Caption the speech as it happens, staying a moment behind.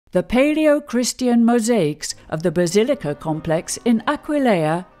the Paleochristian mosaics of the Basilica complex in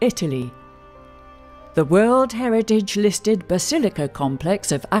Aquileia, Italy. The World Heritage listed Basilica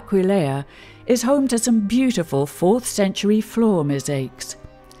complex of Aquileia is home to some beautiful 4th century floor mosaics.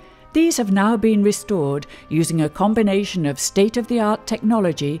 These have now been restored using a combination of state-of-the-art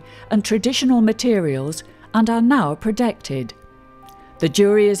technology and traditional materials and are now protected. The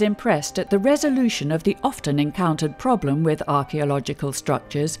jury is impressed at the resolution of the often encountered problem with archaeological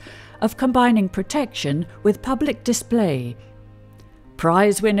structures of combining protection with public display.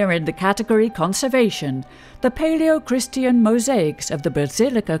 Prize winner in the category Conservation, the Paleochristian mosaics of the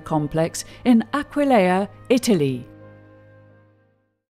Basilica complex in Aquileia, Italy.